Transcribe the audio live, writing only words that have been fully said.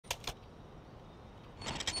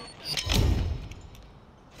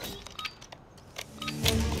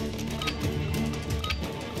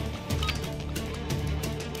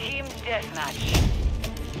deathmatch.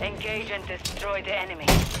 Engage and destroy the enemy.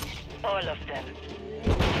 All of them.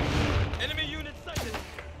 Enemy unit sighted.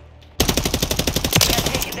 We are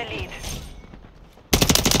taking the lead.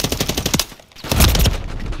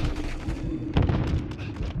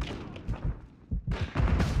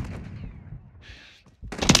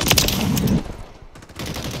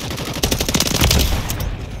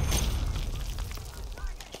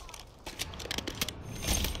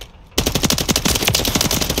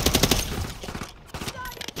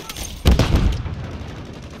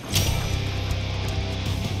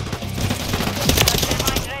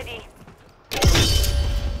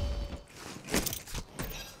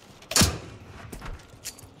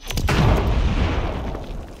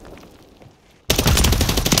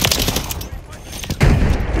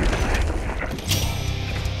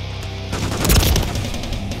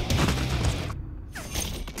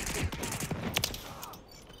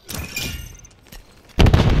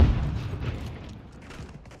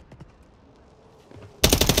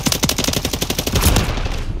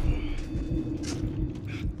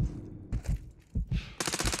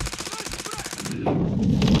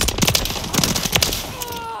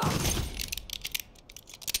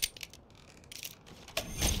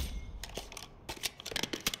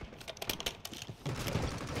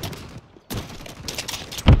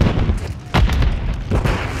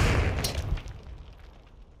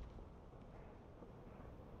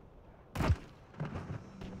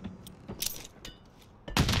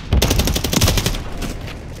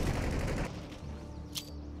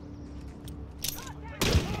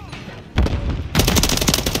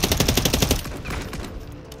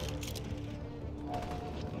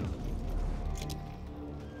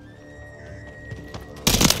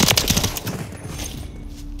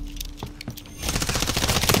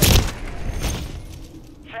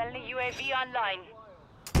 UAV online.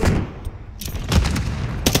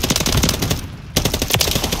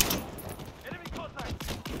 Enemy contact.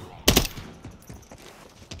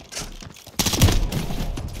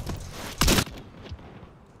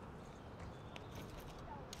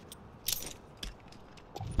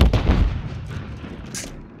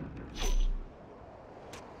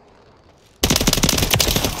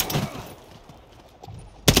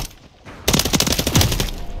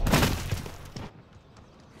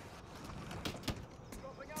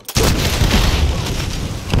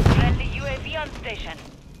 On station.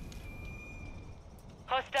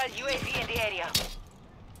 Hostile UAV in the area.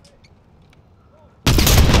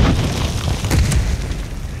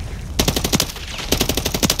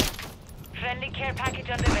 Friendly care package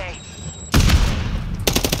on the way.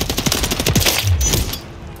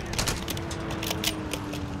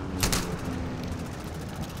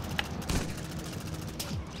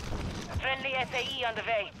 Friendly SAE on the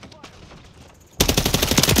way.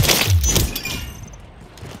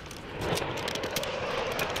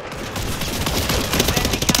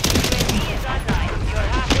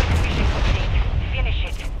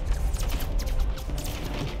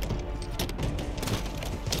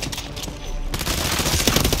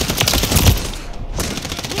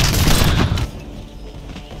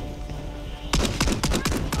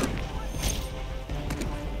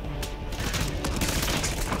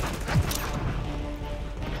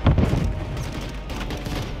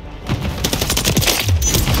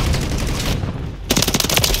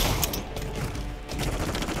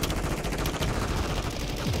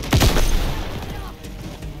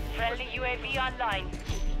 UAV online.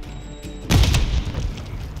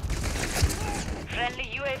 Friendly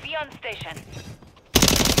UAV on station.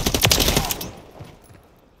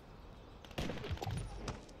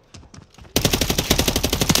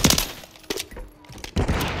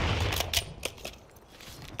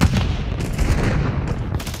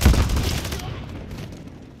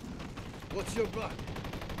 What's your back?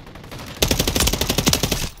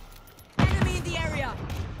 Enemy in the area!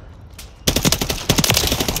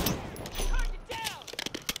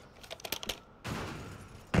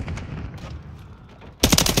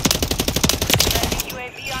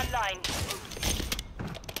 UAV online.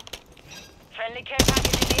 Friendly care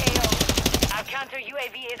package in the AO. Our counter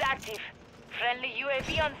UAV is active. Friendly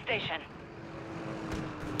UAV on station.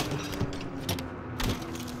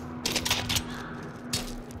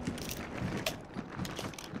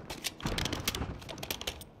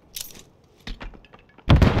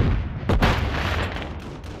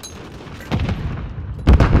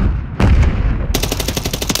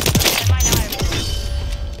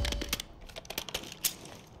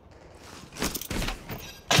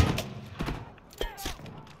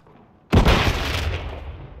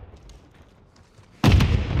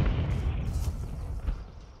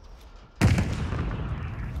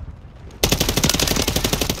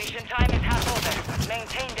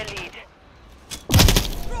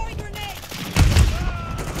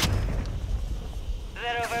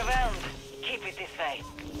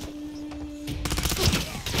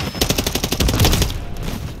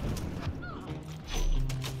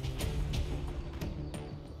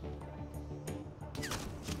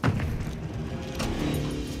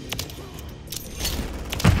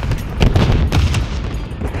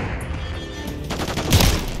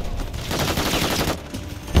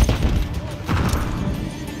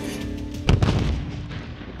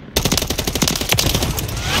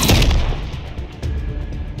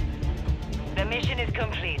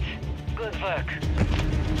 complete. Good work.